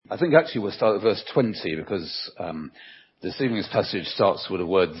I think actually we'll start at verse 20 because this evening's passage starts with a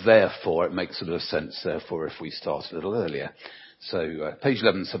word therefore. It makes a bit of sense, therefore, if we start a little earlier. So page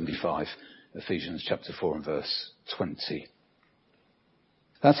 1175, Ephesians chapter 4 and verse 20.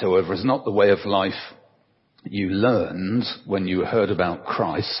 That, however, is not the way of life you learned when you heard about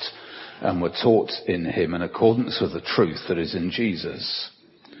Christ and were taught in him in accordance with the truth that is in Jesus.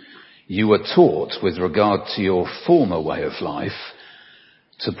 You were taught with regard to your former way of life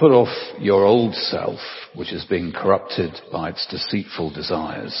to put off your old self, which is being corrupted by its deceitful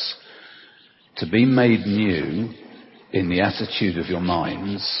desires, to be made new in the attitude of your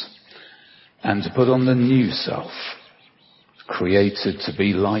minds, and to put on the new self, created to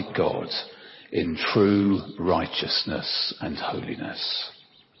be like God in true righteousness and holiness.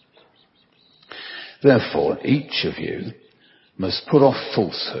 Therefore, each of you must put off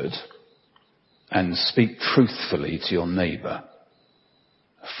falsehood and speak truthfully to your neighbour,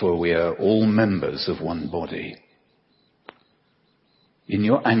 for we are all members of one body. In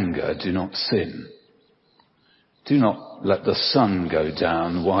your anger, do not sin. Do not let the sun go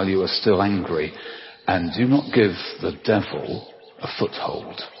down while you are still angry, and do not give the devil a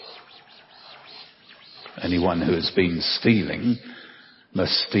foothold. Anyone who has been stealing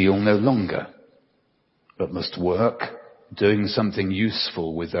must steal no longer, but must work, doing something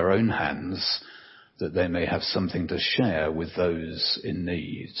useful with their own hands, that they may have something to share with those in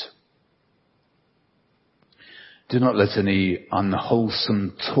need. Do not let any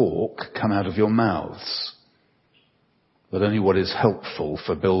unwholesome talk come out of your mouths, but only what is helpful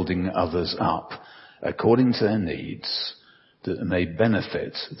for building others up according to their needs, that it may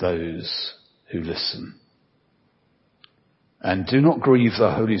benefit those who listen. And do not grieve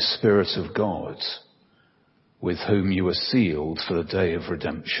the Holy Spirit of God, with whom you were sealed for the day of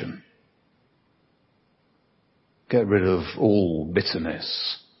redemption. Get rid of all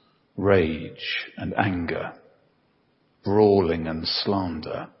bitterness, rage and anger, brawling and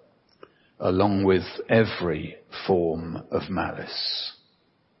slander, along with every form of malice.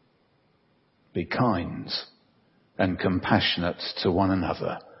 Be kind and compassionate to one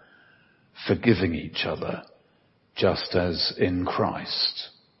another, forgiving each other, just as in Christ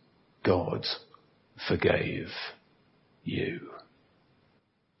God forgave you.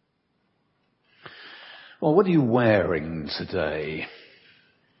 Well, what are you wearing today?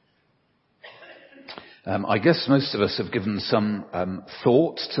 I guess most of us have given some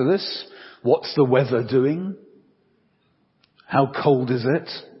thought to this. What's the weather doing? How cold is it?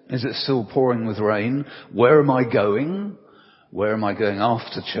 Is it still pouring with rain? Where am I going? Where am I going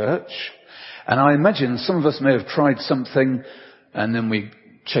after church? And I imagine some of us may have tried something and then we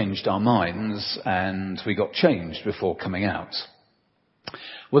changed our minds and we got changed before coming out.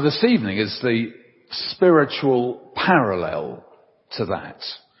 Well, this evening is the spiritual parallel to that.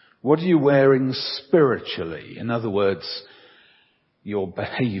 What are you wearing spiritually? In other words, your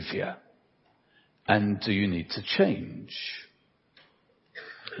behaviour. And do you need to change?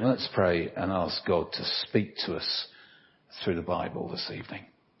 Well, let's pray and ask God to speak to us through the Bible this evening.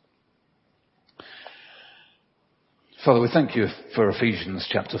 Father, we thank you for Ephesians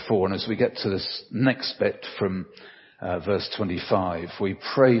chapter 4, and as we get to this next bit from verse 25, we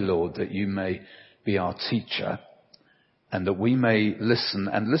pray, Lord, that you may be our teacher and that we may listen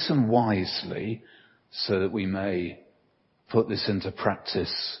and listen wisely so that we may put this into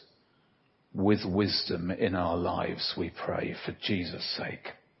practice with wisdom in our lives, we pray, for Jesus' sake.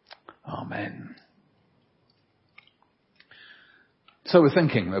 Amen. So we're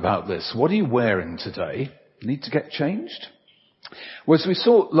thinking about this. What are you wearing today? Need to get changed? Well, as we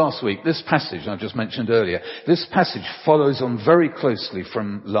saw last week, this passage, I just mentioned earlier, this passage follows on very closely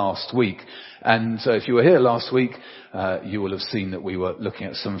from last week. And if you were here last week, you will have seen that we were looking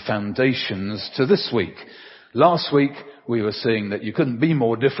at some foundations to this week. Last week, we were seeing that you couldn't be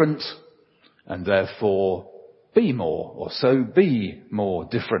more different, and therefore be more, or so be more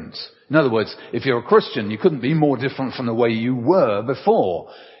different. In other words, if you're a Christian, you couldn't be more different from the way you were before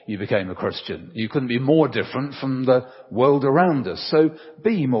you became a Christian. You couldn't be more different from the world around us. So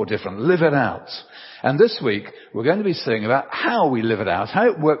be more different. Live it out. And this week, we're going to be seeing about how we live it out, how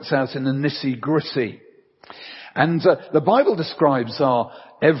it works out in the nitty-gritty. And the Bible describes our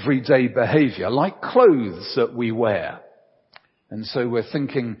everyday behaviour like clothes that we wear. And so we're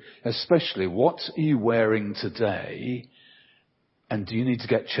thinking especially, what are you wearing today? And do you need to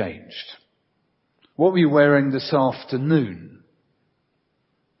get changed? What were you wearing this afternoon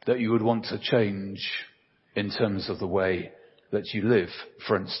that you would want to change in terms of the way that you live,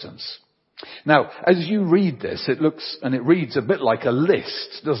 for instance? Now, as you read this, it looks and it reads a bit like a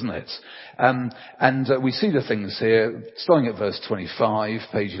list, doesn't it? We see the things here, starting at verse 25,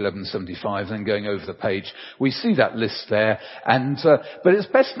 page 1175, then going over the page. We see that list there, but it's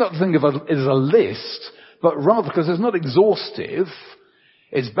best not to think of it as a list, but rather, because it's not exhaustive,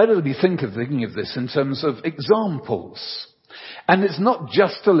 it's better to be thinking of this in terms of examples. And it's not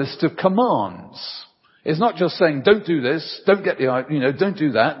just a list of commands. It's not just saying, don't do this, don't don't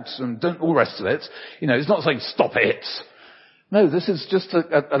do that, and don't all the rest of it. It's not saying, stop it. No, this is just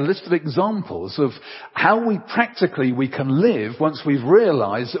a list of examples of how we can live once we've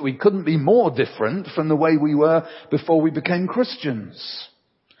realized that we couldn't be more different from the way we were before we became Christians.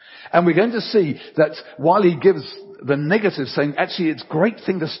 And we're going to see that while he gives the negative, saying, actually, it's a great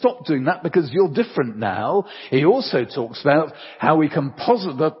thing to stop doing that because you're different now, he also talks about how we can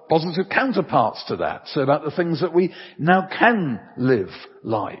positive counterparts to that. So about the things that we now can live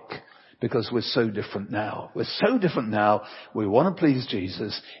like, because we're so different now. We're so different now. We want to please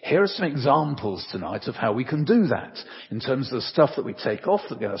Jesus. Here are some examples tonight of how we can do that in terms of the stuff that we take off,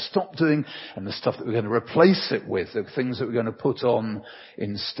 that we're going to stop doing, and the stuff that we're going to replace it with, the things that we're going to put on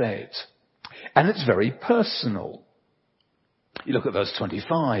instead. And it's very personal. You look at verse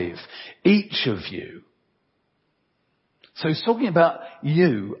 25. Each of you. So he's talking about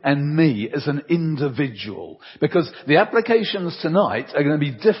you and me as an individual, because the applications tonight are going to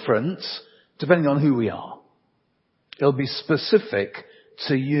be different depending on who we are. It'll be specific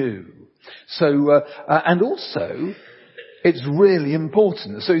to you. So, and also, it's really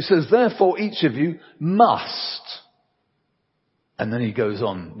important. So he says, therefore each of you must. And then he goes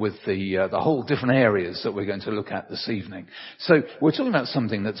on with the whole different areas that we're going to look at this evening. So we're talking about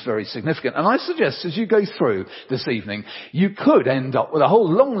something that's very significant. And I suggest as you go through this evening, you could end up with a whole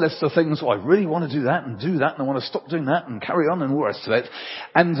long list of things. I really want to do that, and I want to stop doing that and carry on and all the rest of it.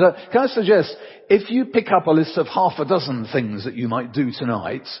 And can I suggest, if you pick up a list of half a dozen things that you might do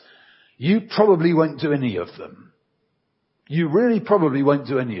tonight, you probably won't do any of them. You really probably won't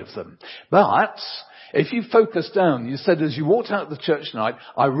do any of them. But if you focus down, you said as you walked out of the church tonight,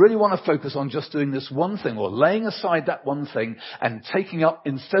 I really want to focus on just doing this one thing, or laying aside that one thing and taking up,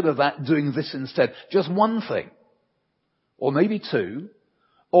 instead of that, doing this instead. Just one thing. Or maybe two.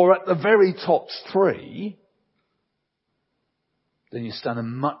 Or at the very tops 3. Then you stand a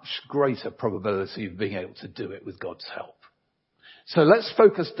much greater probability of being able to do it with God's help. So let's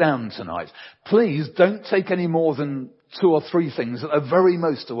focus down tonight. Please don't take any more than 2 or 3 things at the very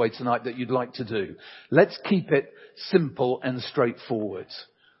most away tonight that you'd like to do. Let's keep it simple and straightforward.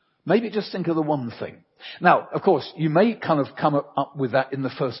 Maybe just think of the one thing. Now, of course, you may kind of come up with that in the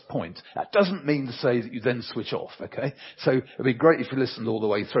first point. That doesn't mean to say that you then switch off, okay? So it'd be great if you listened all the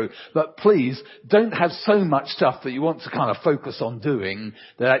way through. But please, don't have so much stuff that you want to kind of focus on doing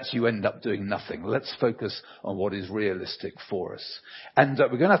that actually you end up doing nothing. Let's focus on what is realistic for us. And we're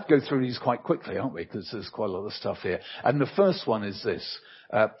going to have to go through these quite quickly, aren't we? Because there's quite a lot of stuff here. And the first one is this.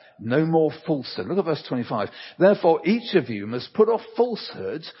 No more falsehood. Look at verse 25. Therefore, each of you must put off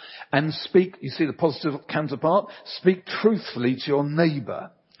falsehood and speak, you see the positive counterpart, speak truthfully to your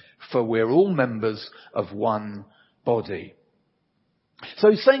neighbour, for we're all members of one body.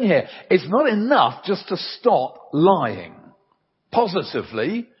 So he's saying here, it's not enough just to stop lying.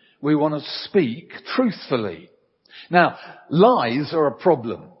 Positively, we want to speak truthfully. Now, lies are a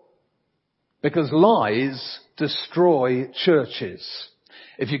problem, because lies destroy churches.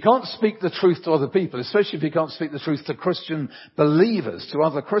 If you can't speak the truth to other people, especially if you can't speak the truth to Christian believers, to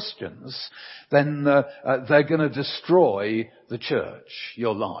other Christians, then they're going to destroy the church,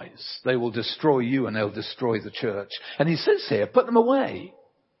 your lies. They will destroy you and they'll destroy the church. And he says here, put them away.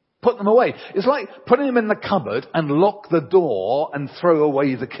 Put them away. It's like putting them in the cupboard and lock the door and throw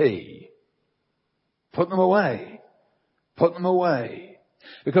away the key. Put them away. Put them away.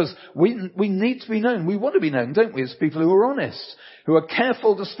 Because we need to be known. We want to be known, don't we, as people who are honest, who are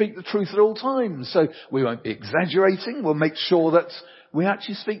careful to speak the truth at all times. So we won't be exaggerating. We'll make sure that we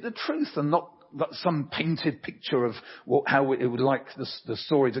actually speak the truth and not some painted picture of how it would like the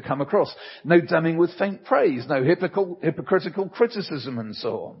story to come across. No damning with faint praise. No hypocritical criticism and so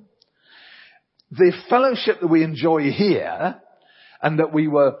on. The fellowship that we enjoy here, and that we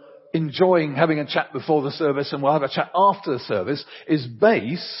were enjoying having a chat before the service and we'll have a chat after the service, is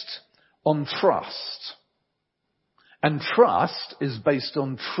based on trust. And trust is based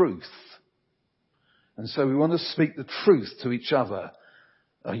on truth. And so we want to speak the truth to each other.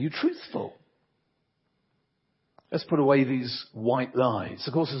 Are you truthful? Let's put away these white lies.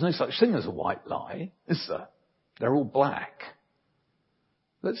 Of course, there's no such thing as a white lie, is there? They're all black.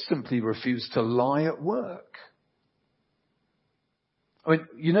 Let's simply refuse to lie at work. I mean,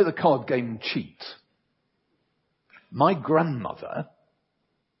 you know the card game Cheat? My grandmother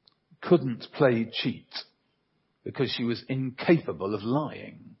couldn't play Cheat because she was incapable of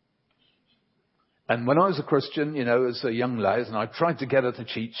lying. And when I was a Christian, as a young lad, and I tried to get her to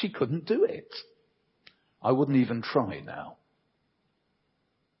cheat, she couldn't do it. I wouldn't even try now.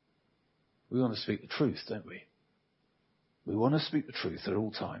 We want to speak the truth, don't we? We want to speak the truth at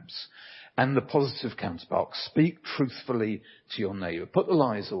all times. And the positive counterpart, speak truthfully to your neighbour. Put the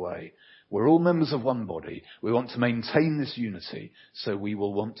lies away. We're all members of one body. We want to maintain this unity, so we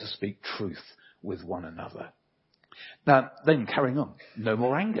will want to speak truth with one another. Now, then carrying on. No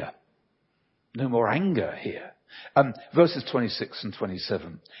more anger. No more anger here. Verses 26 and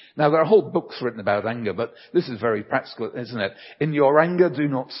 27. Now, there are whole books written about anger, but this is very practical, isn't it? In your anger, do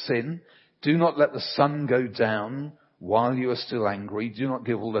not sin. Do not let the sun go down while you are still angry. Do not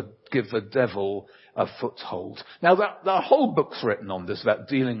give the devil a foothold. Now, there are whole books written on this about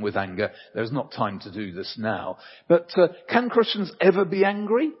dealing with anger. There's not time to do this now. But can Christians ever be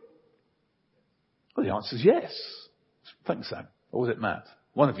angry? Well, the answer is yes. Thanks, Sam. Or was it Matt?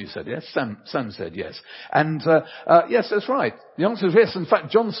 One of you said yes. Sam said yes. And yes, that's right. The answer is yes. In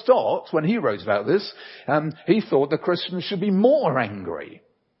fact, John Stott, when he wrote about this, he thought that Christians should be more angry.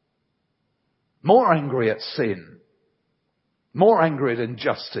 More angry at sin. More angry at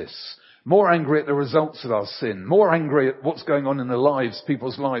injustice. More angry at the results of our sin. More angry at what's going on in the lives,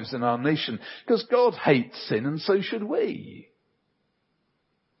 people's lives in our nation. Because God hates sin, and so should we.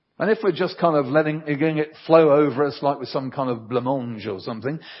 And if we're just kind of letting it flow over us like with some kind of blancmange or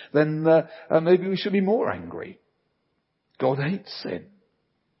something, then maybe we should be more angry. God hates sin.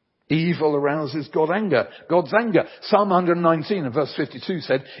 Evil arouses God's anger. Psalm 119 and verse 52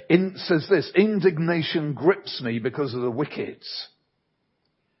 says this, indignation grips me because of the wicked.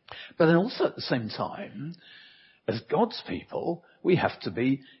 But then also at the same time, as God's people, we have to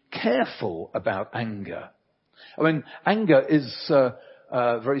be careful about anger. I mean, anger is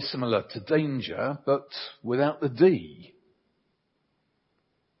very similar to danger, but without the D.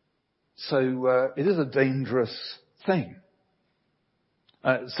 So it is a dangerous thing.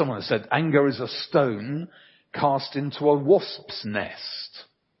 Someone has said, anger is a stone cast into a wasp's nest.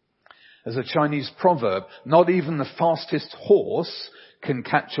 As a Chinese proverb, not even the fastest horse can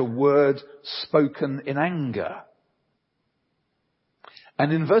catch a word spoken in anger.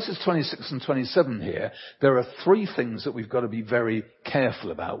 And in verses 26 and 27 here, there are three things that we've got to be very careful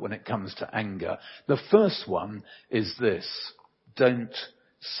about when it comes to anger. The first one is this: don't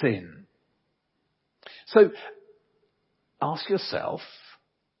sin. So ask yourself,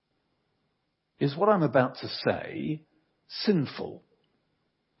 is what I'm about to say sinful?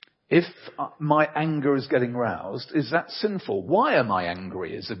 If my anger is getting roused, is that sinful? Why am I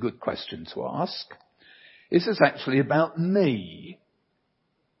angry is a good question to ask. Is this actually about me?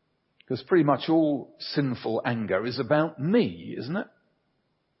 Because pretty much all sinful anger is about me, isn't it?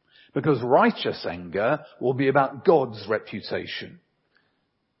 Because righteous anger will be about God's reputation.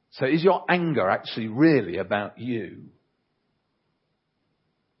 So is your anger actually really about you?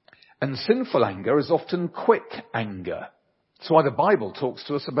 And sinful anger is often quick anger. That's why the Bible talks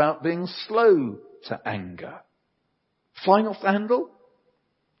to us about being slow to anger. Flying off the handle?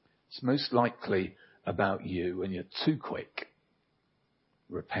 It's most likely about you, and you're too quick.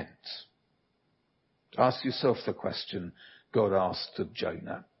 Repent. Ask yourself the question God asked of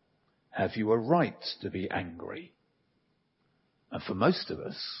Jonah. Have you a right to be angry? And for most of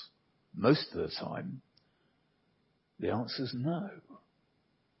us, most of the time, the answer is no.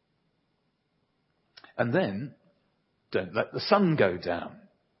 And then, don't let the sun go down.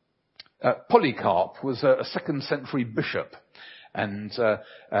 Polycarp was a 2nd century bishop, and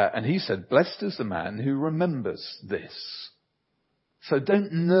he said, blessed is the man who remembers this. So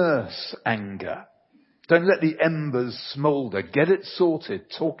don't nurse anger. Don't let the embers smoulder. Get it sorted.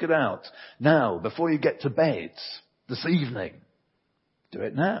 Talk it out now, before you get to bed this evening. Do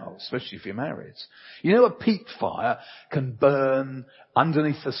it now, especially if you're married. You know, a peat fire can burn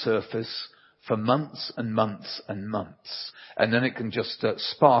underneath the surface for months and months and months. And then it can just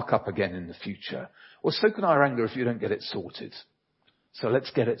spark up again in the future. Well, so can our anger if you don't get it sorted. So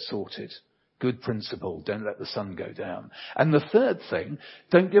let's get it sorted. Good principle. Don't let the sun go down. And the third thing,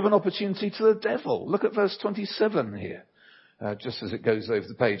 don't give an opportunity to the devil. Look at verse 27 here. Just as it goes over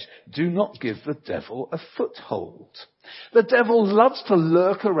the page. Do not give the devil a foothold. The devil loves to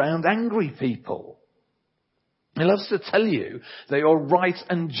lurk around angry people. He loves to tell you that you're right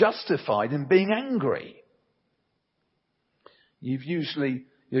and justified in being angry. You're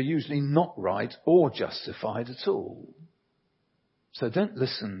usually not right or justified at all. So don't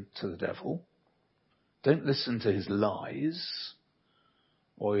listen to the devil. Don't listen to his lies.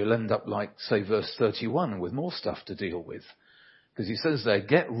 Or you'll end up like, say, verse 31 with more stuff to deal with. Because he says there,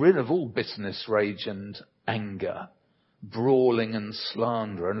 get rid of all bitterness, rage and anger, brawling and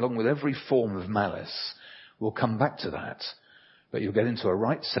slander, and along with every form of malice. We'll come back to that. But you'll get into a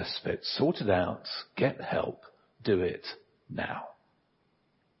right cesspit, sort it out, get help, do it now.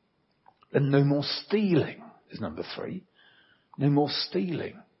 And no more stealing is number 3. No more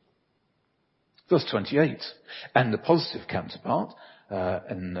stealing. Verse 28. And the positive counterpart,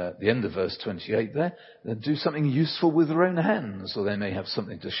 and the end of verse 28 there, do something useful with their own hands, or they may have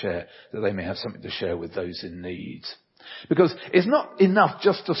something to share, that they may have something to share with those in need. Because it's not enough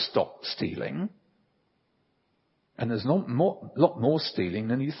just to stop stealing, and there's lot more stealing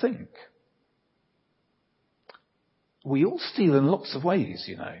than you think. We all steal in lots of ways,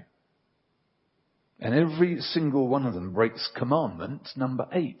 you know. And every single one of them breaks commandment number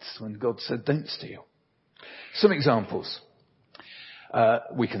 8, when God said, don't steal. Some examples.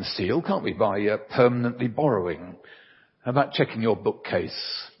 We can steal, can't we, by permanently borrowing. How about checking your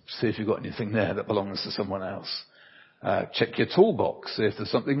bookcase, see if you've got anything there that belongs to someone else. Check your toolbox, see if there's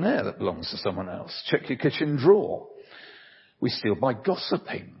something there that belongs to someone else. Check your kitchen drawer. We steal by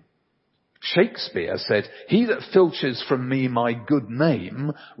gossiping. Shakespeare said, he that filches from me my good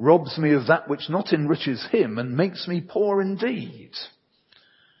name robs me of that which not enriches him and makes me poor indeed.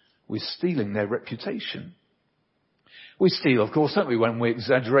 We're stealing their reputation. We steal, of course, don't we, when we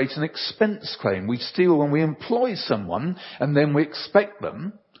exaggerate an expense claim. We steal when we employ someone and then we expect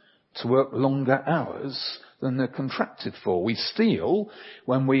them to work longer hours than they're contracted for. We steal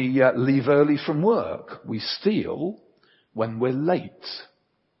when we leave early from work. We steal when we're late.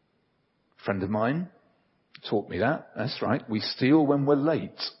 A friend of mine taught me that. That's right. We steal when we're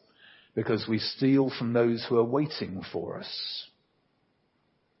late because we steal from those who are waiting for us.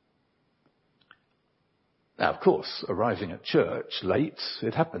 Now, of course, arriving at church late,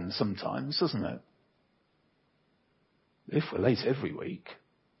 it happens sometimes, doesn't it? If we're late every week,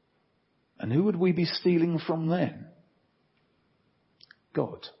 and who would we be stealing from then?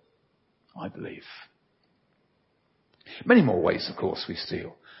 God, I believe. Many more ways, of course, we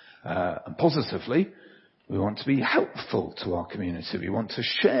steal. And positively, we want to be helpful to our community. We want to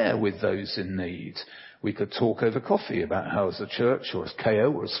share with those in need. We could talk over coffee about how as a church or as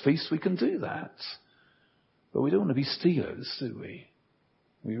KO or as Feast we can do that. But we don't want to be stealers, do we?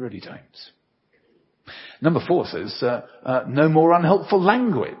 We really don't. Number 4 says, no more unhelpful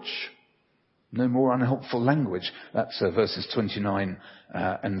language. No more unhelpful language. That's verses 29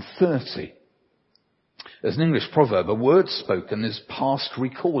 and 30. There's an English proverb, a word spoken is past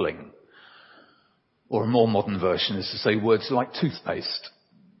recalling. Or a more modern version is to say words like toothpaste.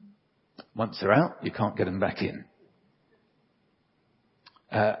 Once they're out, you can't get them back in.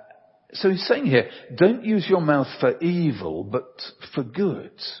 So he's saying here, don't use your mouth for evil, but for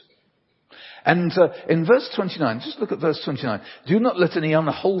good. And in verse 29, just look at verse 29. Do not let any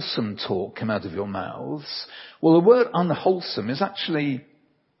unwholesome talk come out of your mouths. Well, the word unwholesome is actually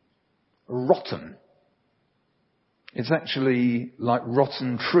rotten. It's actually like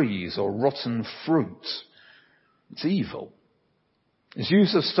rotten trees or rotten fruit. It's evil. It's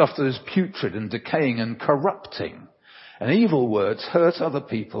use of stuff that is putrid and decaying and corrupting. And evil words hurt other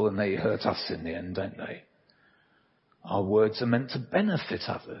people and they hurt us in the end, don't they? Our words are meant to benefit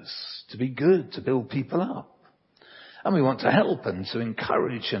others, to be good, to build people up. And we want to help and to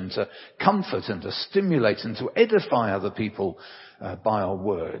encourage and to comfort and to stimulate and to edify other people by our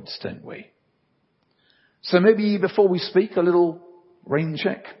words, don't we? So maybe before we speak, a little rain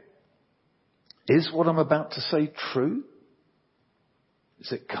check. Is what I'm about to say true?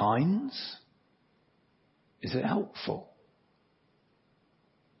 Is it kind? Is it helpful?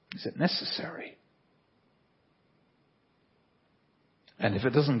 Is it necessary? And if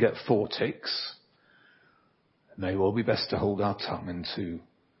it doesn't get 4 ticks, it may well be best to hold our tongue and to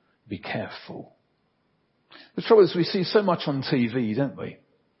be careful. The trouble is we see so much on TV, don't we?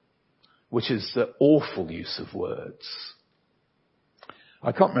 Which is the awful use of words.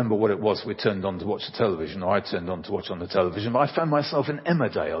 I can't remember what it was we turned on to watch the television, or I turned on to watch on the television, but I found myself in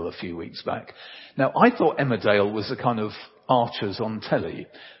Emmerdale a few weeks back. Now, I thought Emmerdale was the kind of Archers on telly,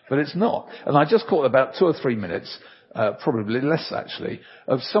 but it's not. And I just caught about 2 or 3 minutes, probably less actually,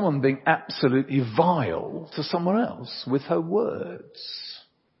 of someone being absolutely vile to someone else with her words.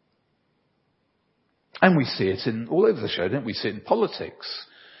 And we see it in all over the show, don't we? We see it in politics.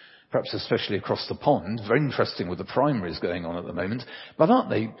 Perhaps especially across the pond. Very interesting with the primaries going on at the moment. But aren't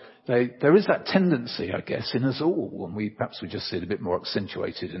they? There is that tendency, I guess, in us all. And perhaps we just see it a bit more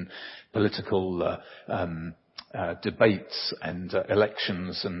accentuated in political debates and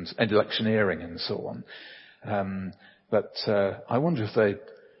elections and electioneering and so on. But I wonder if they,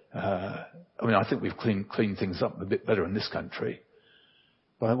 I think we've cleaned things up a bit better in this country.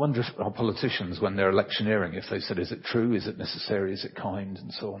 But I wonder if our politicians, when they're electioneering, if they said, is it true, is it necessary, is it kind,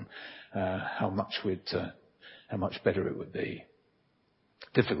 and so on, how much better it would be.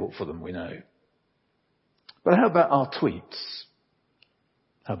 Difficult for them, we know. But how about our tweets?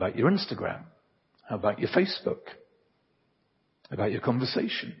 How about your Instagram? How about your Facebook? How about your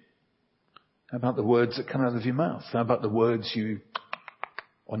conversation? How about the words that come out of your mouth? How about the words you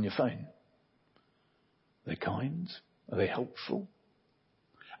on your phone? Are they kind? Are they helpful?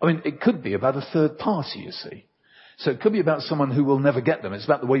 It could be about a third party, you see. So it could be about someone who will never get them. It's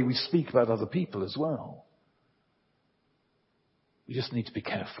about the way we speak about other people as well. We just need to be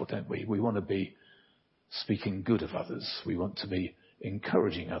careful, don't we? We want to be speaking good of others. We want to be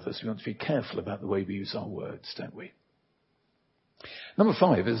encouraging others. We want to be careful about the way we use our words, don't we? Number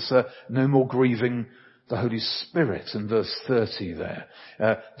 5 is no more grieving the Holy Spirit. In verse 30 there.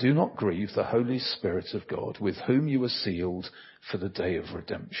 Do not grieve the Holy Spirit of God, with whom you were sealed for the day of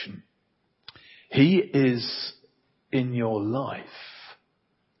redemption. He is in your life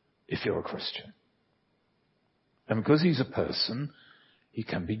if you're a Christian. And because he's a person, he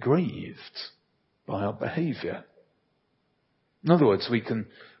can be grieved by our behaviour. In other words, we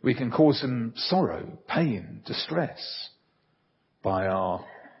can cause him sorrow, pain, distress by our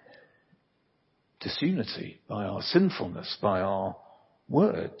disunity, by our sinfulness, by our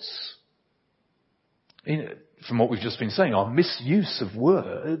words. From what we've just been saying, our misuse of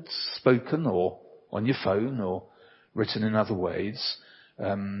words, spoken or on your phone or written in other ways,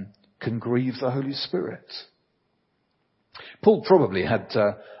 can grieve the Holy Spirit. Paul probably had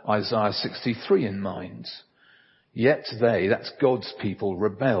Isaiah 63 in mind. Yet they, that's God's people,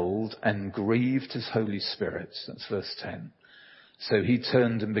 rebelled and grieved his Holy Spirit. That's verse 10. So he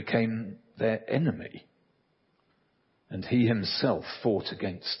turned and became their enemy, and he himself fought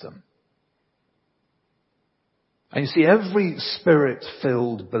against them. And you see, every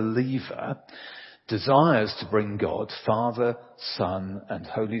Spirit-filled believer desires to bring God, Father, Son, and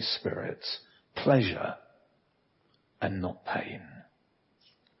Holy Spirit, pleasure and not pain.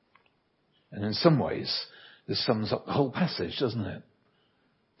 And in some ways, this sums up the whole passage, doesn't it?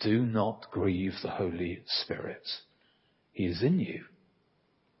 Do not grieve the Holy Spirit. He is in you.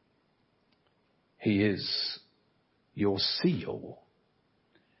 He is your seal.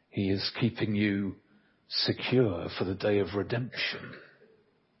 He is keeping you secure for the day of redemption.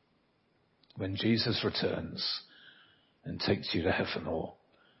 When Jesus returns and takes you to heaven, or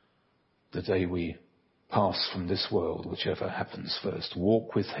the day we pass from this world, whichever happens first,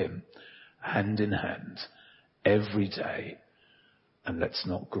 walk with him hand in hand every day, and let's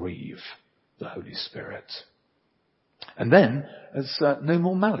not grieve the Holy Spirit. And then there's no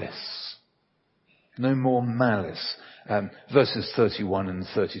more malice. No more malice. Verses 31 and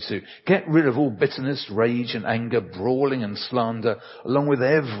 32. Get rid of all bitterness, rage and anger, brawling and slander, along with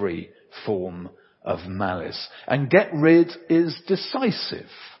every form of malice. And get rid is decisive.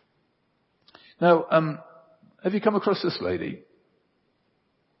 Now, have you come across this lady?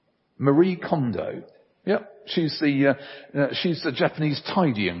 Marie Kondo. Yep. She's the Japanese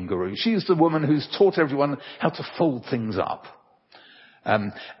tidying guru. She's the woman who's taught everyone how to fold things up.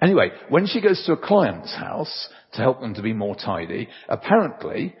 Anyway, when she goes to a client's house to help them to be more tidy,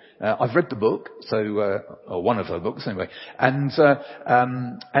 apparently, I've read the book, or one of her books anyway,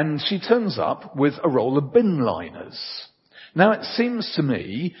 and she turns up with a roll of bin liners. Now it seems to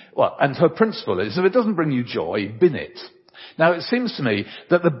me, and her principle is, if it doesn't bring you joy, bin it. Now it seems to me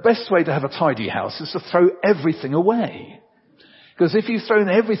that the best way to have a tidy house is to throw everything away. Because if you've thrown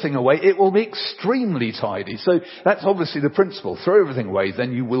everything away, it will be extremely tidy. So that's obviously the principle. Throw everything away,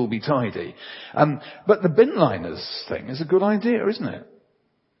 then you will be tidy. But the bin liners thing is a good idea, isn't it?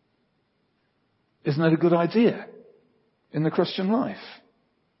 Isn't it a good idea in the Christian life?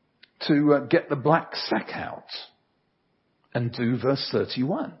 To get the black sack out and do verse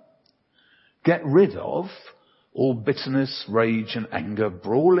 31. Get rid of all bitterness, rage and anger,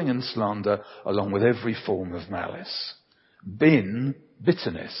 brawling and slander, along with every form of malice. Bin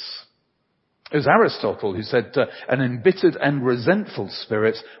bitterness. It was Aristotle who said, an embittered and resentful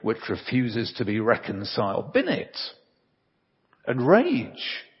spirit which refuses to be reconciled. Bin it. And rage,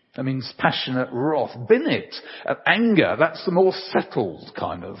 that means passionate wrath. Bin it. And anger, that's the more settled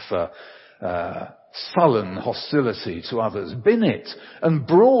kind of sullen hostility to others. Bin it. And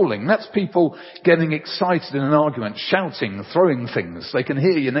brawling, that's people getting excited in an argument, shouting, throwing things. They can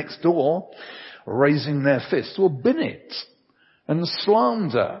hear you next door, raising their fists. Well, bin it. And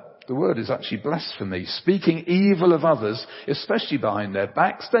slander, the word is actually blasphemy, speaking evil of others, especially behind their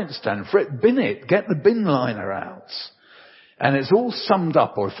backs. Don't stand for it. Bin it. Get the bin liner out. And it's all summed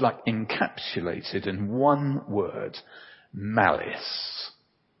up, or if you like, encapsulated in one word: malice.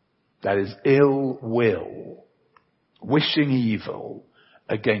 That is ill will, wishing evil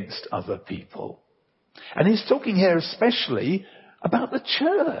against other people. And he's talking here especially about the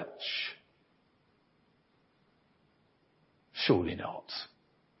church. Surely not.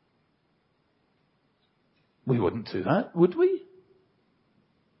 We wouldn't do that, would we?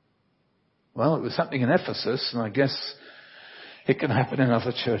 Well, it was happening in Ephesus, and I guess it can happen in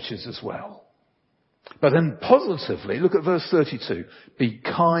other churches as well. But then positively, look at verse 32. Be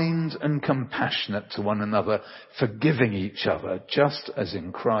kind and compassionate to one another, forgiving each other, just as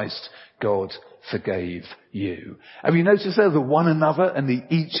in Christ God forgave you. Have you noticed there the one another and the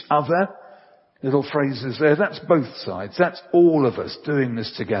each other? Little phrases there. That's both sides. That's all of us doing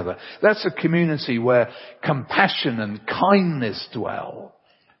this together. That's a community where compassion and kindness dwell,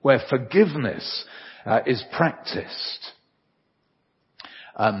 where forgiveness is practiced.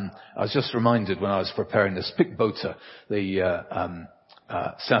 I was just reminded when I was preparing this, Pik Botha, the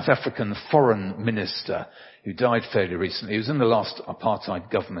South African foreign minister who died fairly recently. He was in the last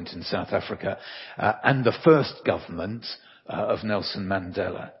apartheid government in South Africa and the first government of Nelson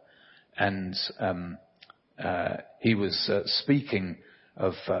Mandela. And he was speaking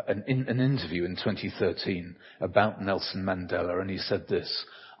of an interview in 2013 about Nelson Mandela, and he said this: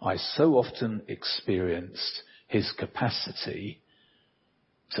 I so often experienced his capacity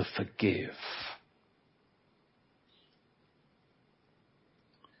to forgive.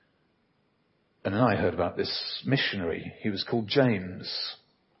 And then I heard about this missionary. He was called James.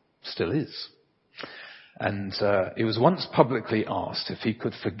 Still is. And he was once publicly asked if he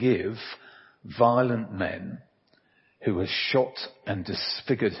could forgive violent men who had shot and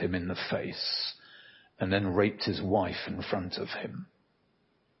disfigured him in the face and then raped his wife in front of him.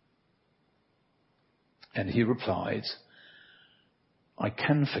 And he replied, I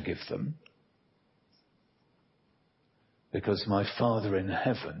can forgive them because my Father in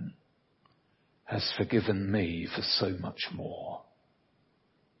heaven has forgiven me for so much more.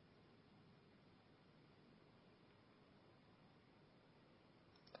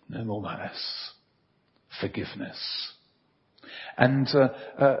 No more malice. Forgiveness. And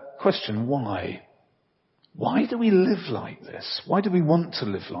question, why? Why do we live like this? Why do we want to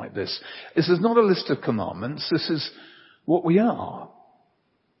live like this? This is not a list of commandments. This is what we are.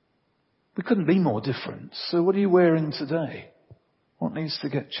 We couldn't be more different. So what are you wearing today? What needs to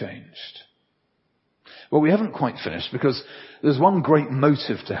get changed? Well, we haven't quite finished because there's one great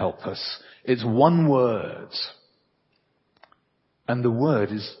motive to help us. It's one word. And the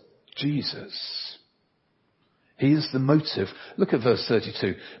word is Jesus. He is the motive. Look at verse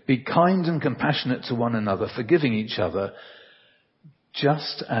 32. Be kind and compassionate to one another, forgiving each other,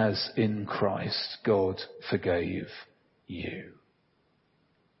 just as in Christ God forgave you.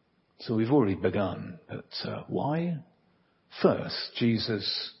 So we've already begun. But why? First,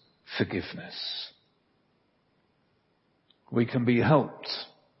 Jesus' forgiveness. We can be helped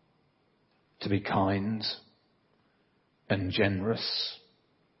to be kind and generous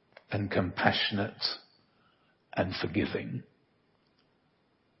and compassionate and forgiving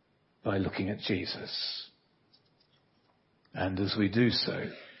by looking at Jesus. And as we do so,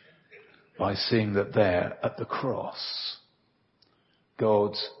 by seeing that there at the cross,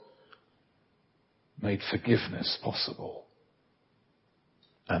 God made forgiveness possible.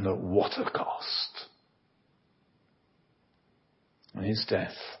 And at what a cost. And his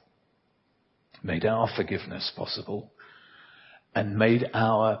death made our forgiveness possible and made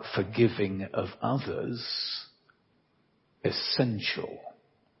our forgiving of others essential.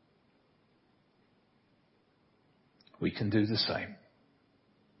 We can do the same.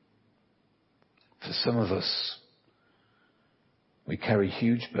 For some of us, we carry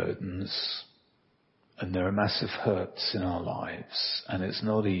huge burdens and there are massive hurts in our lives, and it's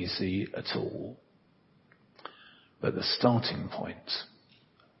not easy at all. But the starting point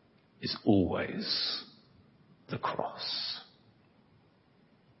is always the cross.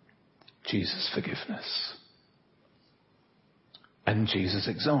 Jesus' forgiveness. And Jesus'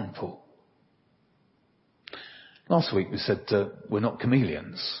 example. Last week we said we're not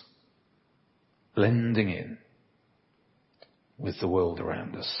chameleons, blending in with the world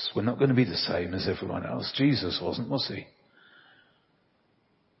around us. We're not going to be the same as everyone else. Jesus wasn't, was he?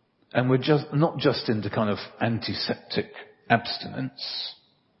 And we're not just into kind of antiseptic abstinence.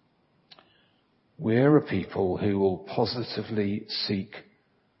 We're a people who will positively seek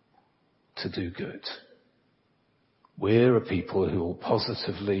to do good. We're a people who will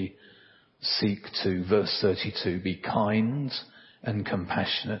positively seek to, verse 32, be kind and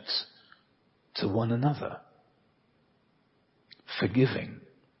compassionate to one another. forgiving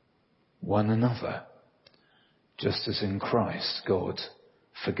one another, just as in Christ God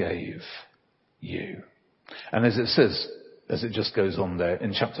forgave you. And as it says, as it just goes on there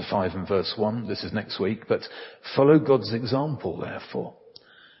in chapter 5 and verse 1, this is next week, but follow God's example, therefore,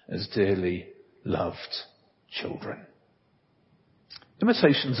 as dearly loved children.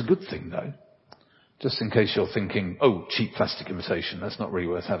 Imitation's a good thing, though. Just in case you're thinking, oh, cheap plastic imitation, that's not really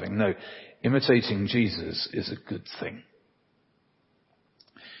worth having. No, imitating Jesus is a good thing.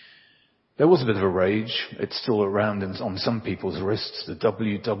 There was a bit of a rage. It's still around on some people's wrists, the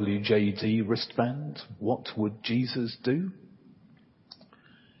WWJD wristband. What would Jesus do?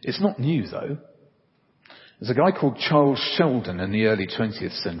 It's not new, though. There's a guy called Charles Sheldon in the early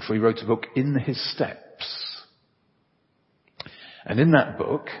 20th century wrote a book, In His Steps. And in that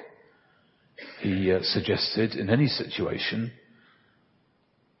book, he suggested in any situation,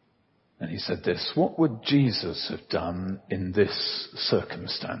 and he said this, what would Jesus have done in this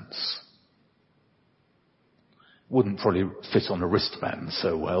circumstance? Wouldn't probably fit on a wristband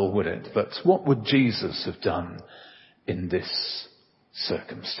so well, would it? But what would Jesus have done in this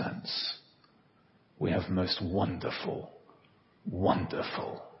circumstance? We have a most wonderful,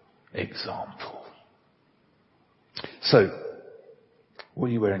 wonderful example. So, what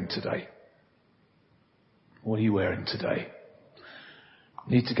are you wearing today? What are you wearing today?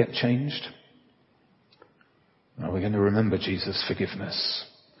 Need to get changed? Are we going to remember Jesus' forgiveness?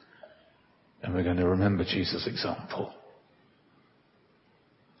 And we're going to remember Jesus' example.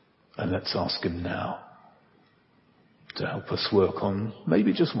 And let's ask him now to help us work on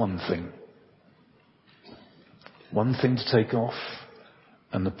maybe just one thing. One thing to take off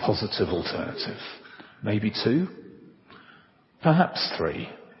and the positive alternative. Maybe two, perhaps three.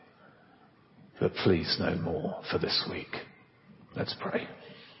 But please no more for this week. Let's pray.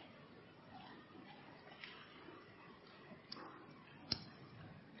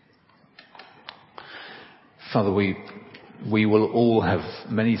 Father, we will all have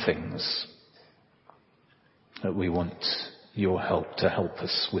many things that we want your help to help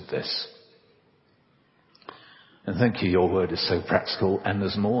us with this. And thank you, your word is so practical, and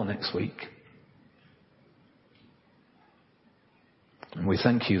there's more next week. And we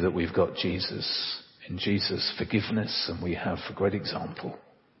thank you that we've got Jesus, in Jesus' forgiveness, and we have a great example.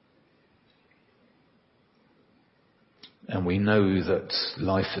 And we know that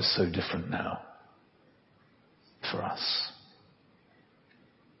life is so different now for us.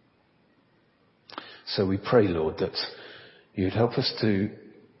 So we pray, Lord, that you'd help us to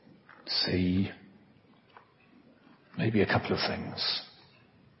see maybe a couple of things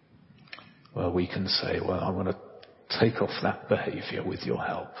where we can say, well, I want to take off that behaviour with your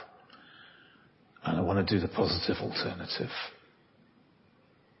help. And I want to do the positive alternative.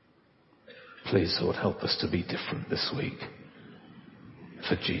 Please, Lord, help us to be different this week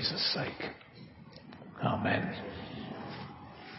for Jesus' sake. Amen.